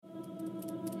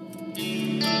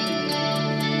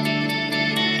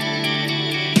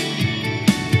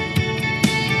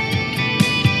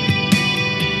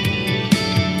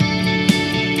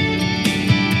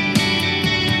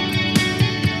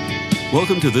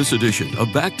Welcome to this edition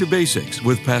of Back to Basics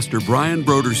with Pastor Brian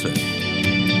Brodersen.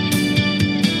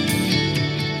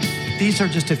 These are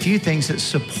just a few things that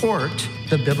support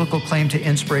the biblical claim to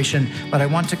inspiration, but I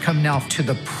want to come now to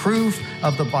the proof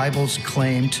of the Bible's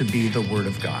claim to be the Word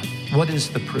of God. What is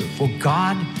the proof? Well,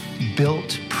 God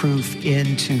built proof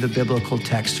into the biblical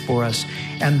text for us,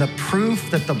 and the proof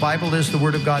that the Bible is the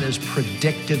Word of God is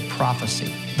predictive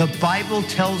prophecy. The Bible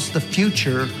tells the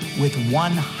future with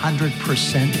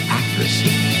 100% accuracy.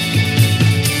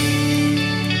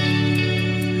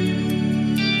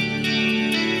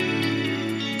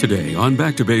 Today on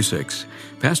Back to Basics,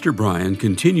 Pastor Brian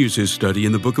continues his study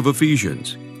in the book of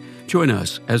Ephesians. Join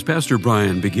us as Pastor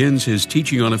Brian begins his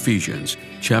teaching on Ephesians,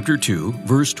 chapter 2,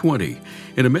 verse 20,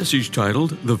 in a message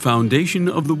titled, The Foundation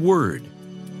of the Word.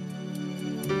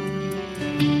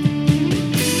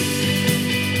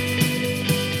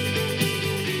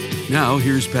 Now,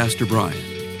 here's Pastor Brian.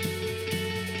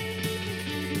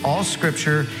 All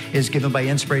Scripture is given by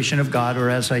inspiration of God, or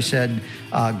as I said,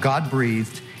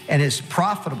 God-breathed, and is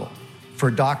profitable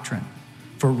for doctrine,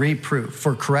 for reproof,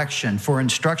 for correction, for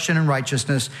instruction in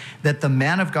righteousness, that the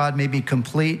man of God may be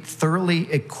complete, thoroughly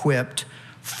equipped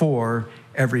for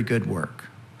every good work.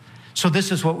 So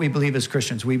this is what we believe as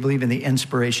Christians. We believe in the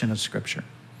inspiration of Scripture.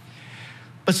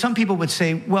 But some people would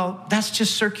say, well, that's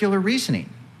just circular reasoning.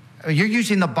 You're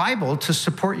using the Bible to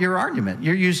support your argument.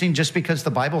 You're using, just because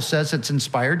the Bible says it's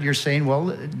inspired, you're saying, well,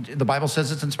 the Bible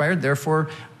says it's inspired, therefore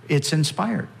it's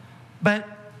inspired. But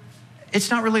it's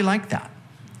not really like that.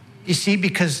 You see,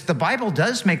 because the Bible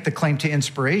does make the claim to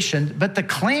inspiration, but the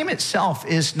claim itself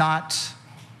is not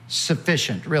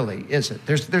sufficient, really, is it?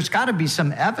 There's got to be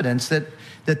some evidence that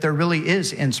there really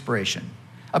is inspiration.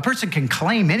 A person can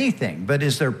claim anything, but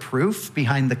is there proof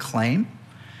behind the claim?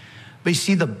 But you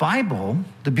see, the Bible,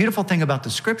 the beautiful thing about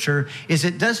the Scripture is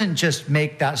it doesn't just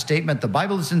make that statement, the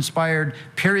Bible is inspired,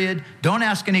 period. Don't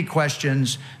ask any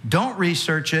questions. Don't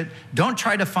research it. Don't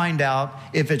try to find out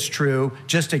if it's true.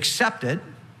 Just accept it.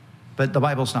 But the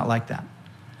Bible's not like that.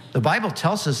 The Bible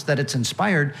tells us that it's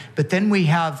inspired, but then we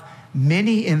have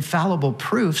many infallible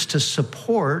proofs to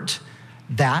support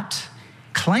that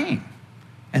claim.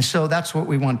 And so that's what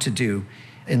we want to do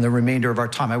in the remainder of our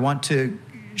time. I want to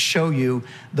show you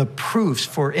the proofs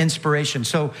for inspiration.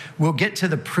 So we'll get to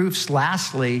the proofs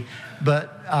lastly,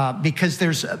 but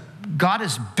because God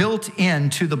has built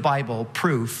into the Bible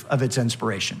proof of its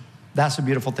inspiration. That's the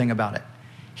beautiful thing about it.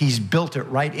 He's built it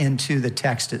right into the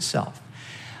text itself.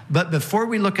 But before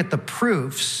we look at the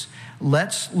proofs,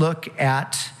 let's look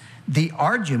at the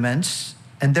arguments,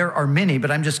 and there are many,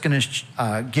 but I'm just going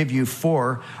to give you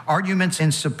 4 arguments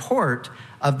in support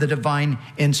of the divine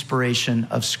inspiration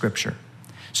of Scripture.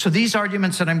 So these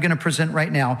arguments that I'm going to present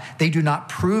right now, they do not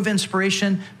prove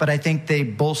inspiration, but I think they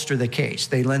bolster the case.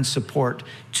 They lend support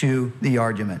to the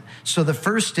argument. So the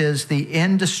first is the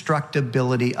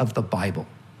indestructibility of the Bible.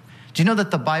 Do you know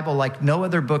that the Bible, like no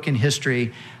other book in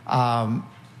history,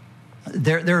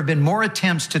 there have been more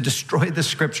attempts to destroy the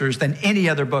Scriptures than any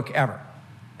other book ever,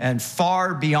 and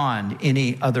far beyond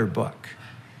any other book.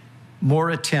 More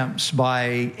attempts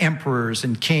by emperors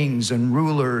and kings and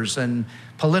rulers and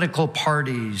political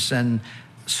parties and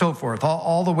so forth,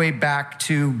 all the way back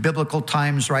to biblical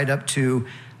times, right up to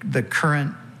the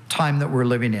current time that we're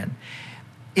living in.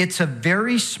 It's a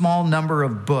very small number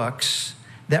of books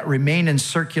that remain in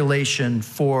circulation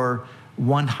for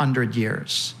 100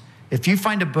 years. If you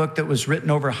find a book that was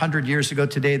written over 100 years ago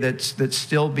today that's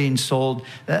still being sold,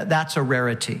 that's a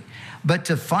rarity. But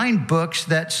to find books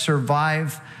that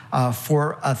survive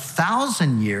for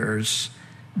 1,000 years,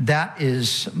 that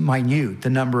is minute. The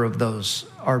number of those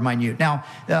are minute. Now,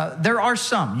 there are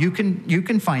some. You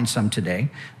can find some today.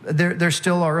 There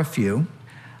still are a few,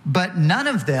 but none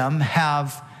of them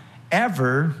have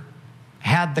ever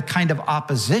had the kind of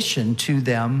opposition to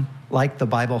them like the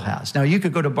Bible has. Now, you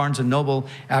could go to Barnes & Noble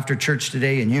after church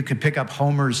today, and you could pick up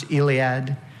Homer's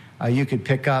Iliad. You could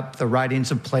pick up the writings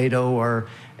of Plato or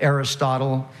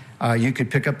Aristotle. You could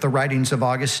pick up the writings of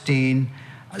Augustine.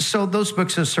 So those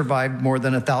books have survived more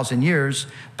than 1,000 years,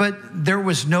 but there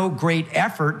was no great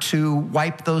effort to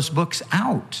wipe those books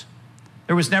out.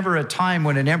 There was never a time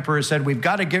when an emperor said, we've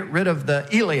got to get rid of the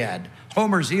Iliad,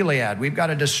 Homer's Iliad. We've got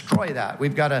to destroy that.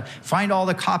 We've got to find all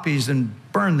the copies and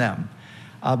burn them.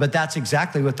 But that's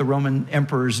exactly what the Roman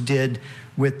emperors did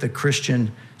with the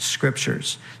Christian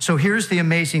Scriptures. So here's the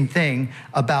amazing thing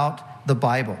about the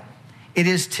Bible. It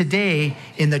is today,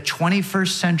 in the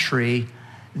 21st century,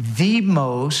 the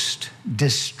most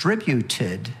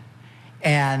distributed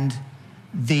and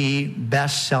the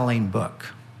best-selling book.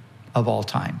 of all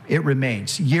time. It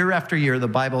remains. Year after year, the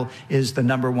Bible is the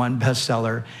 #1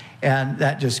 bestseller, and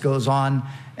that just goes on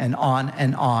and on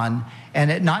and on.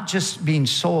 And it not just being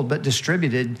sold, but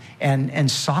distributed and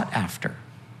sought after.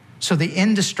 So the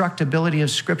indestructibility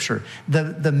of Scripture,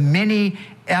 the many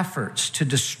efforts to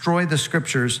destroy the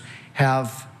Scriptures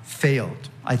have failed.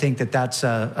 I think that that's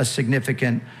a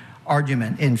significant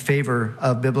argument in favor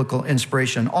of biblical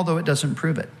inspiration, although it doesn't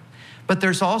prove it. But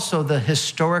there's also the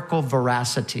historical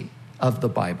veracity of the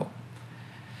Bible.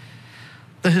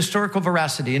 The historical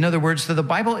veracity, in other words, that the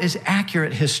Bible is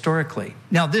accurate historically.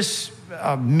 Now, this,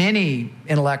 many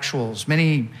intellectuals,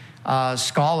 many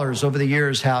scholars over the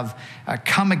years have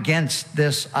come against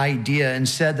this idea and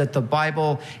said that the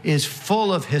Bible is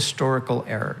full of historical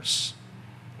errors.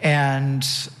 And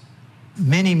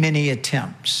many, many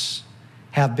attempts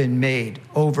have been made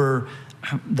over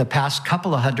the past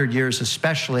couple of hundred years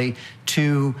especially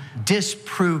to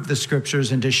disprove the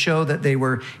Scriptures and to show that they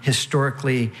were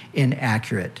historically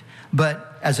inaccurate.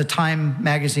 But as a Time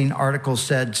magazine article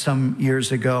said some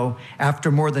years ago,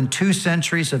 after more than 2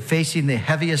 centuries of facing the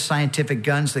heaviest scientific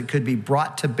guns that could be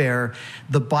brought to bear,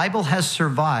 the Bible has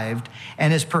survived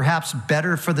and is perhaps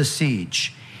better for the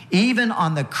siege. Even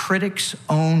on the critics'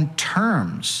 own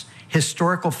terms,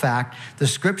 historical fact, the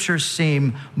Scriptures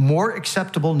seem more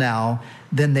acceptable now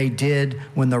than they did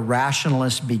when the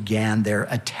rationalists began their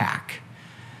attack.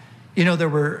 You know, there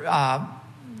were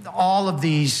all of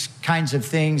these kinds of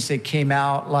things that came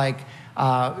out like,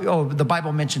 the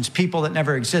Bible mentions people that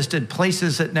never existed,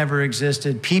 places that never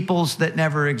existed, peoples that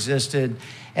never existed.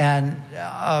 And,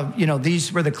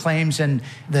 these were the claims, and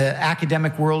the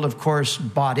academic world, of course,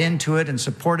 bought into it and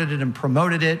supported it and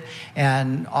promoted it.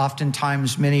 And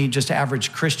oftentimes many just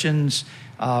average Christians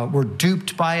were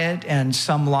duped by it, and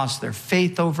some lost their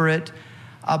faith over it.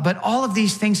 But all of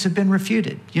these things have been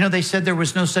refuted. You know, they said there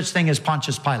was no such thing as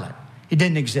Pontius Pilate. It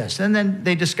didn't exist. And then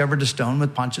they discovered a stone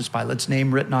with Pontius Pilate's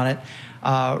name written on it,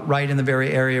 right in the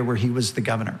very area where he was the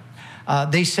governor.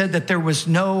 They said that there was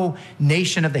no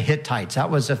nation of the Hittites. That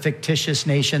was a fictitious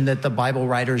nation that the Bible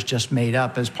writers just made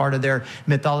up as part of their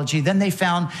mythology. Then they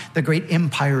found the great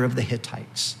empire of the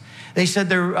Hittites. They said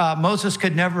Moses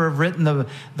could never have written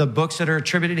the books that are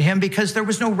attributed to him because there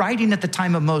was no writing at the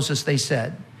time of Moses, they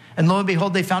said. And lo and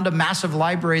behold, they found a massive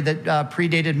library that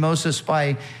predated Moses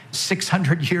by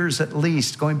 600 years at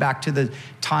least, going back to the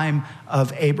time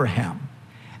of Abraham.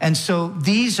 And so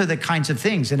these are the kinds of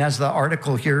things. And as the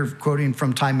article here, quoting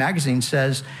from Time magazine,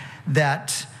 says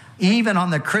that even on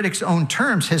the critics' own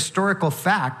terms, historical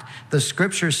fact, the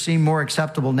Scriptures seem more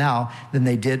acceptable now than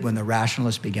they did when the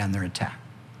rationalists began their attack.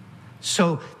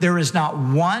 So there is not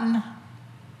one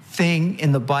thing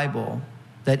in the Bible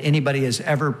that anybody has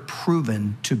ever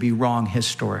proven to be wrong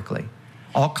historically.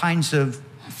 All kinds of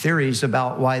theories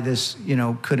about why this,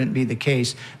 couldn't be the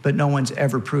case, but no one's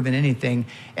ever proven anything.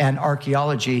 And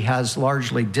archaeology has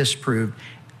largely disproved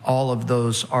all of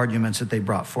those arguments that they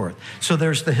brought forth. So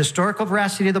there's the historical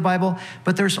veracity of the Bible,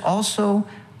 but there's also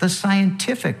the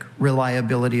scientific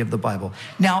reliability of the Bible.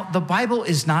 Now, the Bible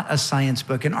is not a science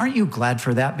book, and aren't you glad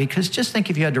for that? Because just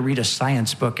think if you had to read a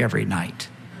science book every night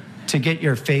to get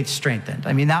your faith strengthened.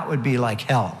 I mean, that would be like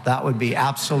hell. That would be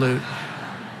absolute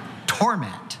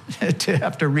torment to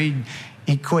have to read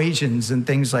equations and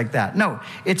things like that. No,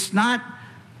 it's not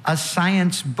a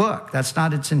science book. That's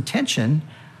not its intention.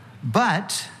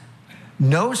 But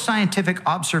no scientific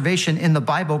observation in the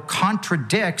Bible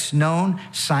contradicts known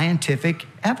scientific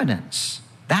evidence.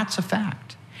 That's a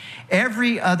fact.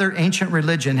 Every other ancient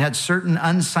religion had certain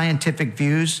unscientific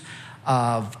views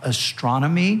of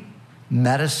astronomy,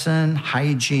 medicine,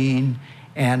 hygiene,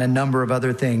 and a number of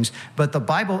other things. But the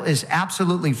Bible is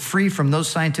absolutely free from those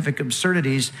scientific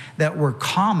absurdities that were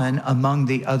common among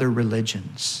the other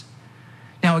religions.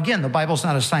 Now, again, the Bible's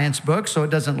not a science book, so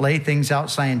it doesn't lay things out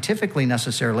scientifically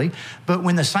necessarily. But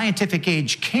when the scientific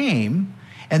age came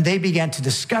and they began to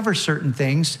discover certain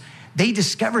things, they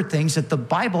discovered things that the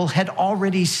Bible had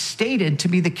already stated to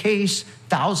be the case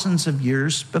thousands of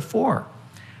years before.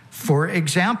 For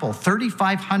example,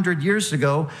 3,500 years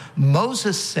ago,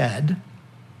 Moses said,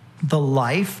 "The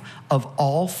life of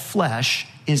all flesh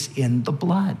is in the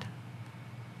blood."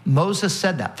 Moses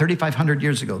said that 3,500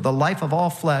 years ago. The life of all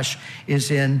flesh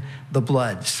is in the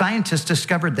blood. Scientists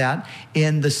discovered that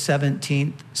in the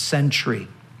 17th century.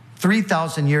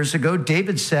 3,000 years ago,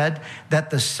 David said that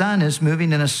the sun is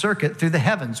moving in a circuit through the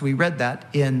heavens. We read that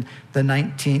in the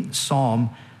 19th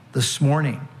Psalm this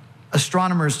morning.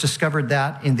 Astronomers discovered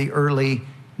that in the early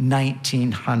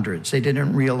 1900s. They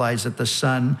didn't realize that the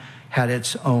sun had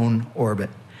its own orbit.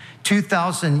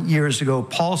 2,000 years ago,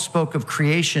 Paul spoke of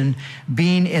creation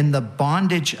being in the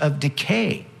bondage of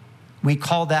decay. We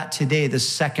call that today the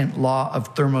second law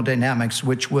of thermodynamics,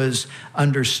 which was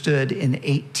understood in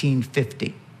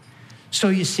 1850. So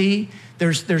you see,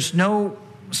 there's no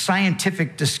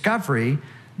scientific discovery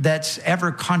that's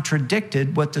ever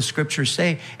contradicted what the scriptures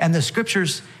say. And the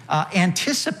scriptures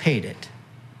anticipated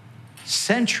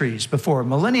centuries before,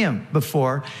 millennium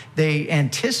before, they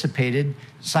anticipated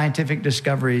scientific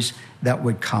discoveries that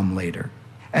would come later.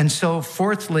 And so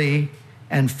fourthly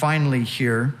and finally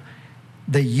here,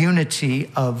 the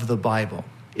unity of the Bible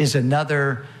is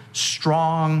another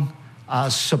strong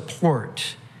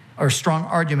support or strong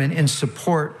argument in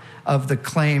support of the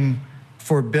claim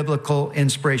for biblical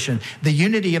inspiration. The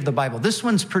unity of the Bible. This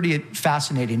one's pretty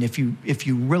fascinating if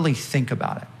you really think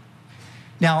about it.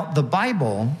 Now, the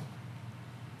Bible's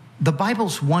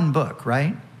one book,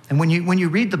 right? And when you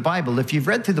read the Bible, if you've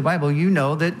read through the Bible, you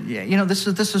know that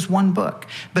this is one book,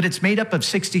 but it's made up of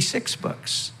 66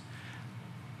 books.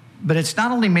 But it's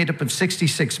not only made up of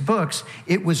 66 books,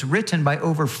 it was written by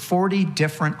over 40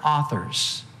 different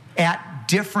authors at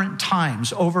different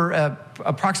times over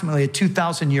approximately a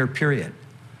 2,000-year period.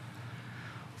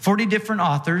 40 different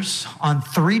authors on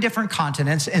 3 different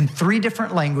continents in 3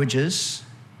 different languages,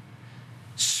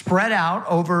 spread out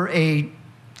over a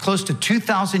close to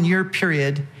 2,000-year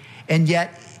period, and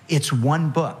yet it's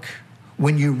one book.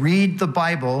 When you read the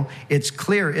Bible, it's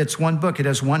clear it's one book. It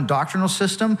has one doctrinal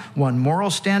system, one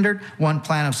moral standard, one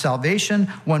plan of salvation,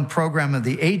 one program of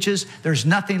the ages. There's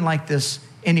nothing like this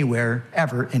anywhere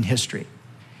ever in history.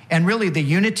 And really, the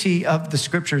unity of the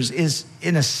scriptures is,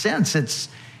 in a sense,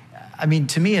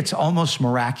 to me, it's almost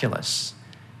miraculous.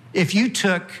 If you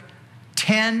took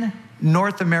 10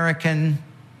 North American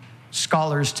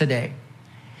scholars today,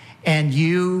 and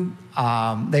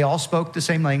they all spoke the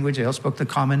same language, they all spoke the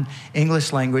common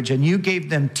English language, and you gave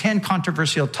them 10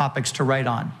 controversial topics to write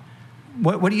on,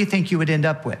 what do you think you would end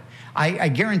up with? I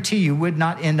guarantee you would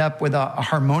not end up with a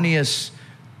harmonious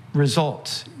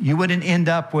result. You wouldn't end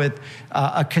up with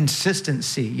a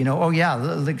consistency.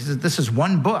 This is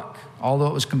one book, although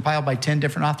it was compiled by 10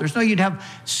 different authors. No, you'd have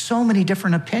so many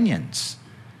different opinions.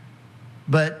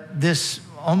 But this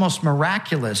almost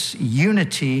miraculous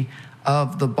unity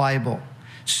of the Bible.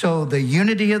 So the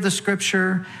unity of the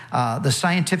scripture, the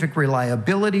scientific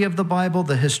reliability of the Bible,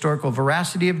 the historical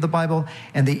veracity of the Bible,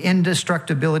 and the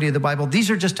indestructibility of the Bible. These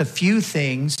are just a few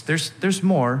things. There's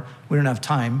more. We don't have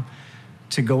time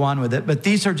to go on with it. But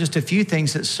these are just a few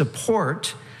things that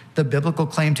support the biblical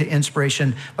claim to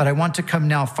inspiration. But I want to come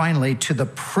now finally to the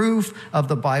proof of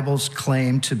the Bible's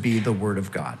claim to be the Word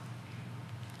of God.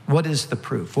 What is the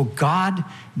proof? Well, God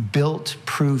built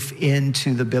proof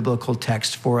into the biblical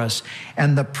text for us.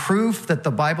 And the proof that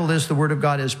the Bible is the Word of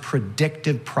God is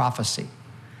predictive prophecy.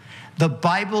 The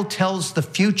Bible tells the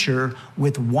future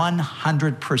with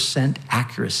 100%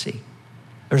 accuracy.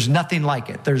 There's nothing like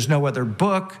it. There's no other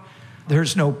book.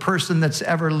 There's no person that's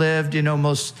ever lived.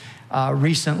 Most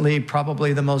recently,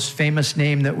 probably the most famous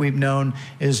name that we've known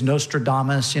is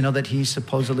Nostradamus, that he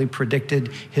supposedly predicted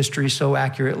history so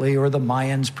accurately, or the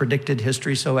Mayans predicted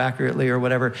history so accurately, or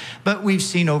whatever. But we've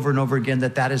seen over and over again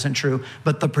that isn't true.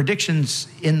 But the predictions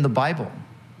in the Bible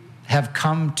have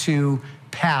come to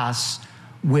pass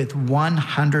with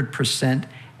 100%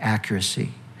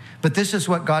 accuracy. But this is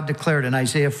what God declared in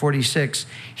Isaiah 46.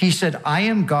 He said, "I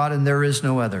am God and there is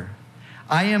no other.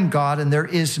 I am God and there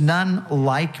is none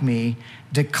like me,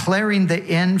 declaring the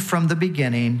end from the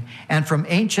beginning and from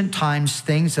ancient times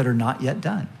things that are not yet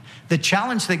done." The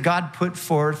challenge that God put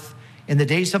forth in the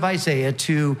days of Isaiah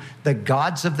to the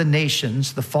gods of the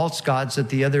nations, the false gods that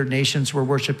the other nations were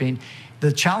worshiping,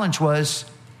 the challenge was,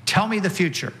 tell me the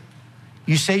future.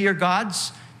 You say you're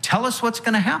gods, tell us what's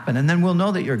going to happen, and then we'll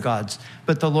know that you're gods.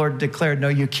 But the Lord declared, no,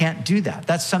 you can't do that.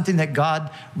 That's something that God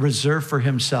reserved for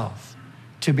himself,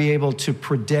 to be able to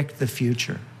predict the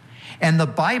future. And the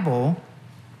Bible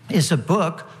is a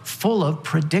book full of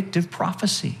predictive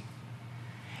prophecy.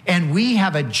 And we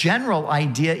have a general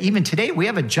idea, even today, we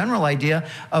have a general idea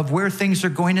of where things are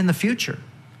going in the future.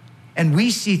 And we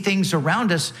see things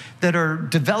around us that are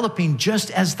developing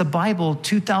just as the Bible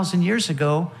 2,000 years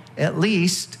ago, at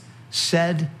least,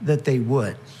 said that they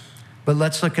would. But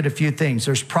let's look at a few things.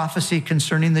 There's prophecy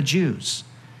concerning the Jews.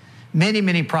 Many,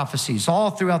 many prophecies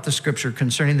all throughout the scripture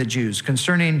concerning the Jews,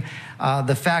 concerning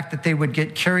the fact that they would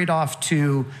get carried off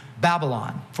to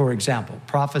Babylon, for example,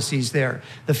 prophecies there.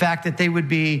 The fact that they would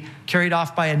be carried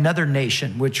off by another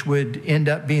nation, which would end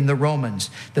up being the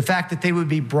Romans. The fact that they would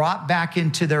be brought back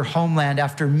into their homeland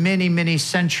after many, many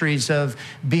centuries of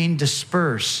being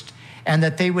dispersed, and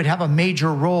that they would have a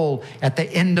major role at the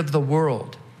end of the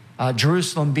world.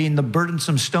 Jerusalem being the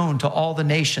burdensome stone to all the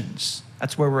nations.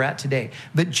 That's where we're at today.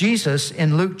 But Jesus,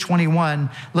 in Luke 21,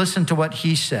 listen to what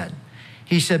he said.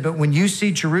 He said, but when you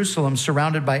see Jerusalem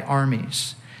surrounded by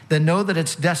armies, then know that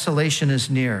its desolation is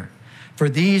near. For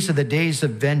these are the days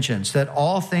of vengeance, that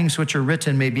all things which are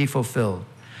written may be fulfilled.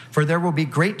 For there will be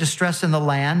great distress in the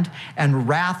land and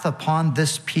wrath upon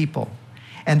this people.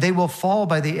 And they will fall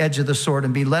by the edge of the sword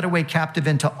and be led away captive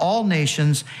into all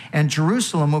nations, and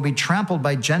Jerusalem will be trampled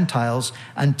by Gentiles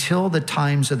until the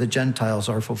times of the Gentiles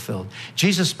are fulfilled.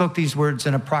 Jesus spoke these words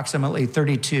in approximately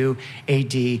 32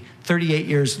 AD. 38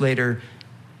 years later,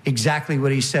 exactly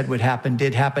what he said would happen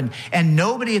did happen. And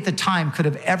nobody at the time could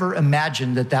have ever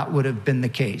imagined that that would have been the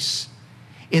case.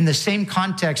 In the same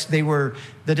context, the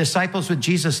disciples with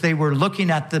Jesus, they were looking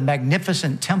at the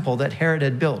magnificent temple that Herod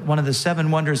had built, one of the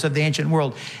 7 wonders of the ancient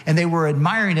world, and they were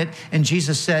admiring it. And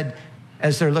Jesus said,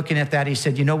 as they're looking at that, he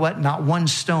said, you know what? Not one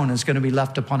stone is going to be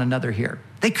left upon another here.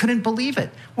 They couldn't believe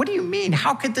it. What do you mean?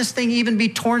 How could this thing even be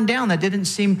torn down? That didn't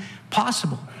seem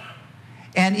possible.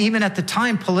 And even at the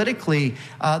time, politically,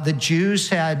 the Jews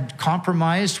had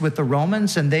compromised with the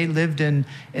Romans, and they lived in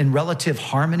relative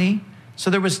harmony. So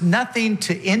there was nothing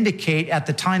to indicate at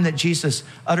the time that Jesus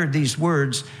uttered these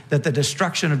words that the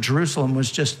destruction of Jerusalem was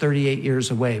just 38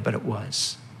 years away, but it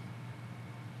was.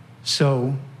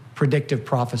 So, predictive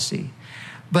prophecy.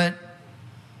 But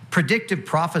predictive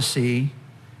prophecy,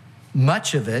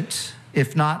 much of it,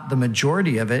 if not the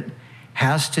majority of it,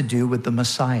 has to do with the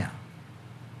Messiah.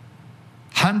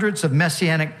 Hundreds of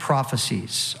messianic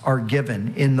prophecies are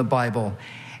given in the Bible,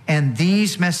 and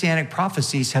these messianic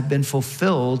prophecies have been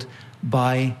fulfilled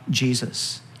by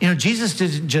Jesus. You know, Jesus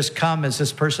didn't just come as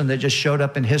this person that just showed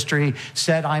up in history,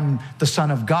 said, I'm the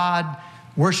Son of God,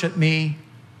 worship me.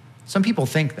 Some people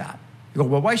think that. You go,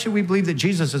 well, why should we believe that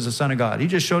Jesus is the Son of God? He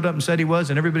just showed up and said he was,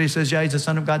 and everybody says, yeah, he's the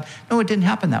Son of God. No, it didn't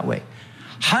happen that way.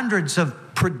 Hundreds of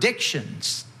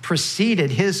predictions preceded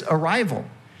his arrival,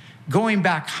 going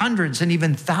back hundreds and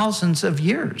even thousands of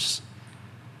years.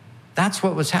 That's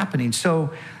what was happening.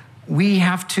 So we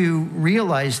have to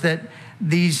realize that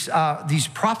these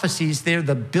prophecies, they're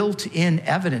the built-in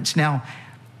evidence. Now,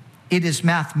 it is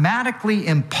mathematically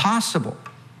impossible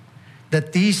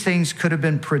that these things could have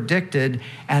been predicted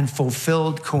and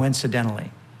fulfilled coincidentally.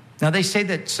 Now, they say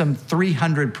that some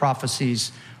 300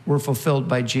 prophecies were fulfilled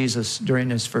by Jesus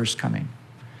during his first coming.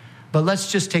 But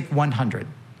let's just take 100.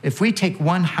 If we take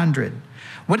 100,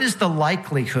 what is the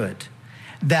likelihood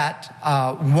that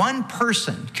one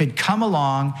person could come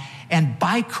along and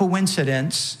by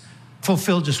coincidence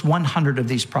fulfill just 100 of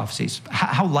these prophecies?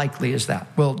 How likely is that?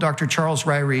 Well, Dr. Charles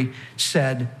Ryrie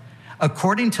said,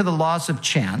 according to the laws of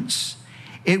chance,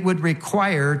 it would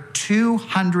require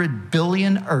 200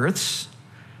 billion Earths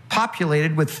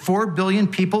populated with 4 billion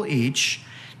people each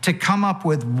to come up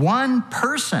with one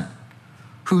person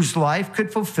whose life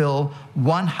could fulfill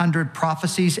 100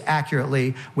 prophecies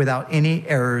accurately without any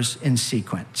errors in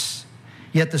sequence.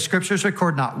 Yet the scriptures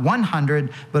record not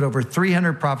 100, but over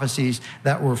 300 prophecies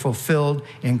that were fulfilled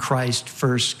in Christ's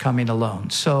first coming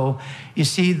alone. So you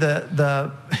see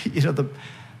the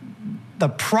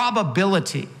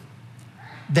probability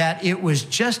that it was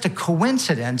just a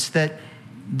coincidence that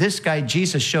this guy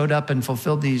Jesus showed up and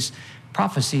fulfilled these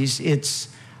prophecies, it's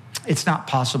not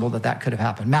possible that could have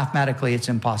happened. Mathematically, it's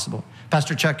impossible.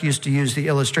 Pastor Chuck used to use the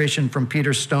illustration from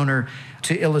Peter Stoner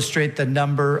to illustrate the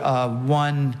number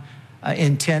 1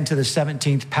 in 10 to the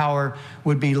 17th power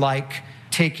would be like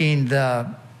taking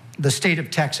the state of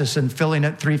Texas and filling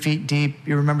it 3 feet deep.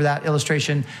 You remember that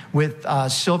illustration with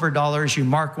silver dollars. You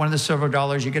mark one of the silver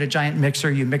dollars, you get a giant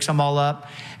mixer, you mix them all up,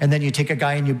 and then you take a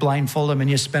guy and you blindfold him and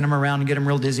you spin him around and get him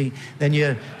real dizzy. Then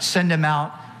you send him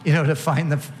out, to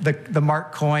find the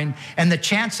marked coin. And the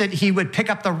chance that he would pick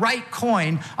up the right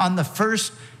coin on the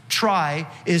first try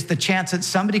is the chance that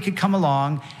somebody could come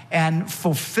along and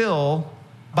fulfill,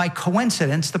 by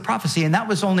coincidence, the prophecy. And that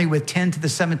was only with 10 to the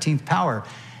 17th power.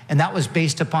 And that was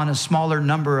based upon a smaller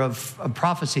number of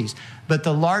prophecies. But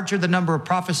the larger the number of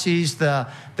prophecies, the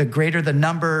greater the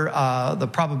number, the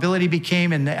probability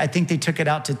became. And I think they took it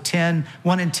out to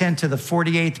 1 in 10 to the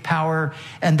 48th power.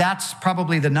 And that's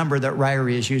probably the number that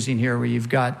Ryrie is using here, where you've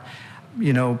got,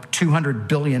 200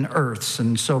 billion Earths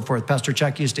and so forth. Pastor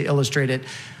Chuck used to illustrate it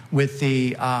with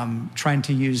the, trying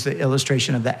to use the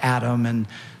illustration of the atom and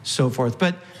so forth.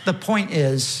 But the point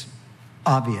is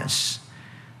obvious,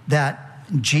 that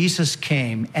Jesus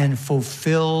came and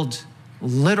fulfilled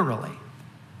literally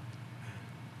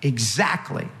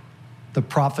exactly the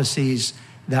prophecies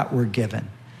that were given.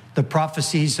 The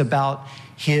prophecies about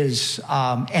his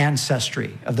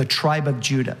ancestry of the tribe of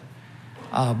Judah,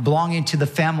 belonging to the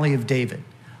family of David,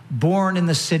 born in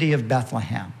the city of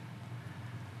Bethlehem,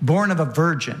 born of a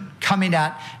virgin, coming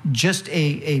at just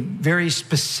a very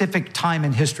specific time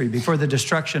in history before the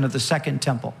destruction of the Second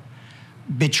Temple,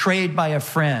 betrayed by a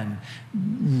friend,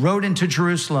 rode into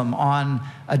Jerusalem on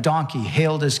a donkey,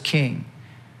 hailed as king,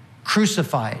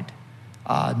 crucified,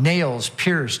 nails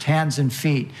pierced hands and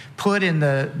feet, put in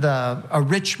a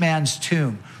rich man's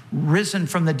tomb, risen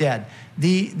from the dead.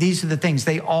 These are the things.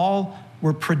 They all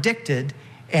were predicted,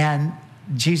 and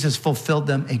Jesus fulfilled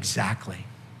them exactly.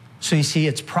 So you see,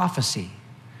 it's prophecy.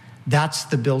 That's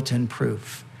the built-in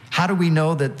proof. How do we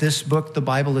know that this book, the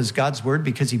Bible, is God's word?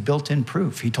 Because he built in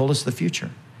proof. He told us the future.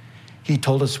 He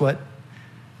told us what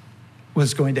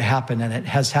was going to happen, and it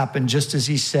has happened just as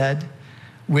he said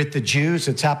with the Jews.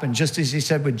 It's happened just as he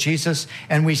said with Jesus,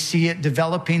 and we see it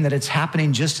developing, that it's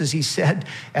happening just as he said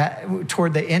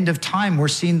toward the end of time. We're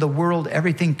seeing the world,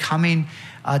 everything coming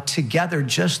together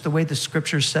just the way the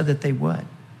scriptures said that they would.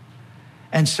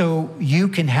 And so you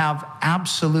can have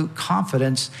absolute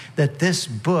confidence that this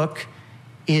book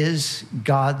is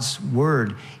God's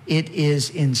word. It is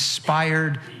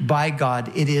inspired by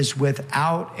God. It is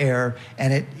without error,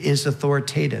 and it is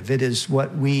authoritative. It is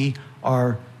what we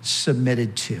are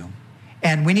submitted to.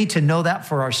 And we need to know that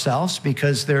for ourselves,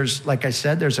 because there's, like I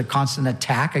said, there's a constant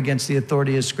attack against the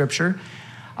authority of Scripture.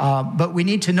 But we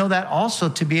need to know that also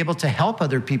to be able to help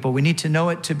other people. We need to know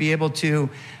it to be able to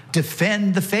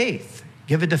defend the faith.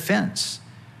 Give a defense.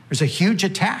 There's a huge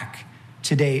attack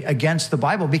today against the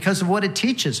Bible because of what it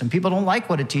teaches. And people don't like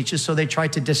what it teaches, so they try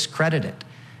to discredit it.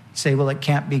 Say, well, it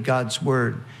can't be God's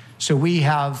word. So we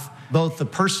have both the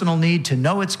personal need to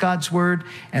know it's God's word,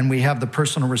 and we have the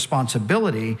personal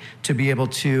responsibility to be able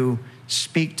to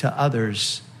speak to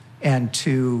others and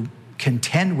to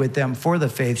contend with them for the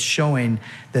faith, showing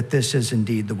that this is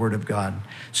indeed the word of God.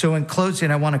 So in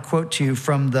closing, I want to quote to you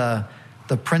from the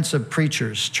Prince of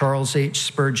Preachers, Charles H.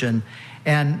 Spurgeon,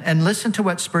 and listen to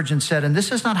what Spurgeon said. And this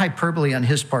is not hyperbole on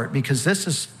his part, because this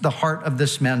is the heart of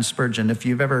this man, Spurgeon. If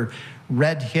you've ever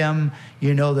read him,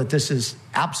 you know that this is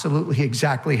absolutely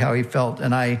exactly how he felt,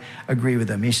 and I agree with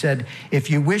him. He said, "If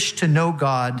you wish to know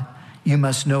God, you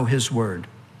must know his word.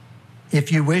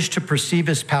 If you wish to perceive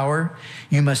his power,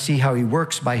 you must see how he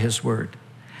works by his word.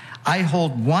 I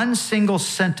hold one single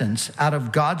sentence out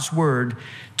of God's word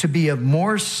to be of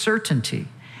more certainty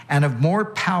and of more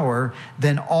power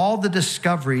than all the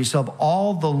discoveries of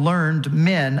all the learned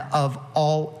men of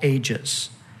all ages.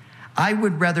 I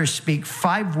would rather speak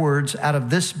 5 words out of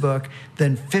this book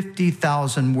than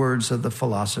 50,000 words of the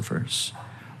philosophers.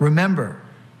 Remember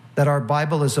that our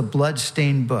Bible is a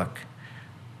blood-stained book.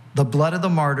 The blood of the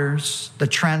martyrs, the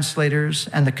translators,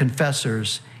 and the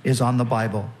confessors is on the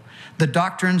Bible. The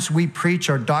doctrines we preach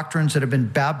are doctrines that have been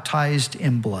baptized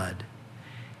in blood."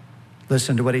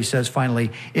 Listen to what he says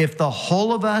finally. "If the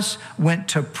whole of us went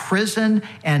to prison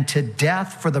and to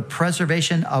death for the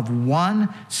preservation of one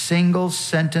single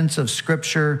sentence of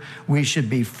Scripture, we should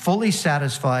be fully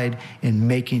satisfied in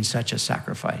making such a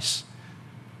sacrifice."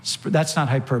 That's not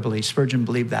hyperbole. Spurgeon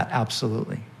believed that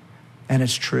absolutely. And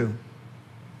it's true.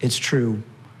 It's true.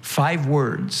 5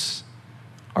 words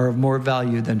are of more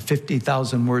value than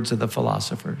 50,000 words of the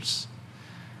philosophers.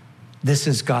 This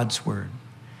is God's word.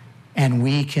 And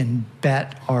we can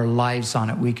bet our lives on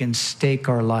it. We can stake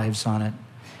our lives on it.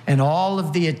 And all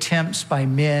of the attempts by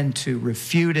men to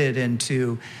refute it and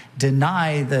to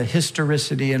deny the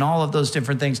historicity and all of those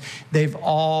different things, they've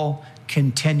all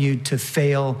continued to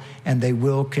fail, and they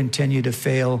will continue to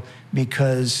fail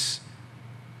because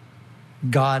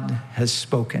God has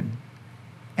spoken.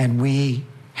 And we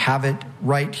have it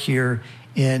right here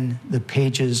in the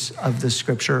pages of the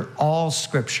Scripture. All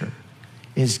Scripture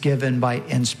is given by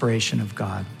inspiration of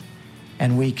God.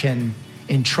 And we can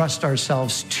entrust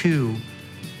ourselves to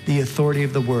the authority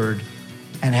of the Word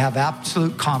and have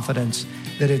absolute confidence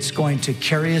that it's going to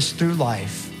carry us through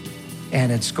life,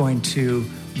 and it's going to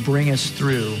bring us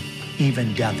through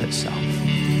even death itself.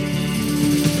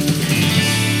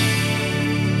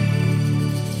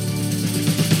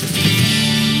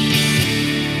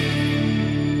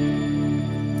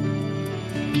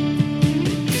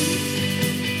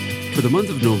 For the month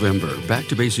of November, Back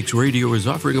to Basics Radio is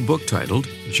offering a book titled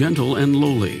Gentle and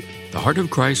Lowly, The Heart of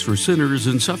Christ for Sinners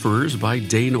and Sufferers by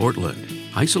Dane Ortlund.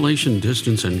 Isolation,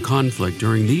 distance, and conflict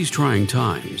during these trying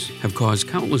times have caused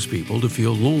countless people to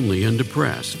feel lonely and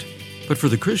depressed. But for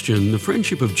the Christian, the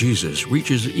friendship of Jesus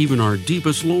reaches even our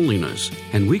deepest loneliness,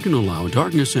 and we can allow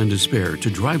darkness and despair to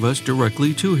drive us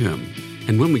directly to Him.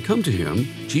 And when we come to Him,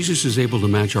 Jesus is able to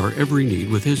match our every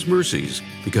need with His mercies,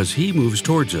 because He moves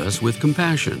towards us with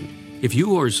compassion. If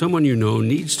you or someone you know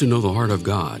needs to know the heart of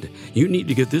God, you need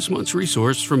to get this month's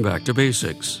resource from Back to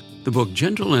Basics. The book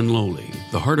Gentle and Lowly,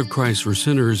 The Heart of Christ for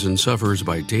Sinners and Sufferers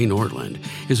by Dane Ortland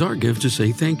is our gift to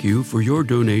say thank you for your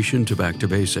donation to Back to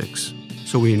Basics.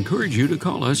 So we encourage you to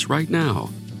call us right now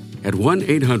at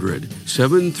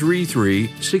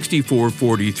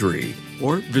 1-800-733-6443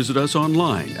 or visit us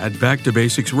online at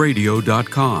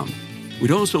backtobasicsradio.com.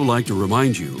 We'd also like to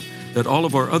remind you that all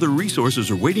of our other resources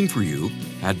are waiting for you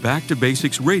at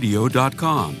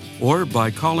backtobasicsradio.com or by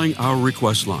calling our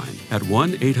request line at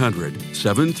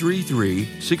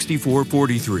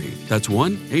 1-800-733-6443. That's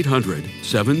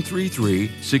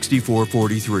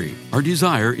 1-800-733-6443. Our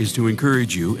desire is to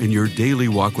encourage you in your daily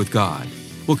walk with God.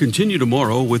 We'll continue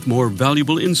tomorrow with more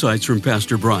valuable insights from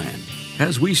Pastor Brian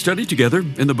as we study together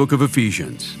in the book of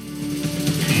Ephesians.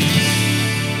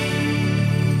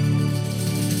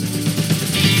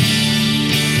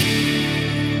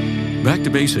 Back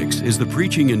to Basics is the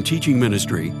preaching and teaching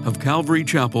ministry of Calvary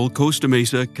Chapel, Costa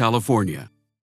Mesa, California.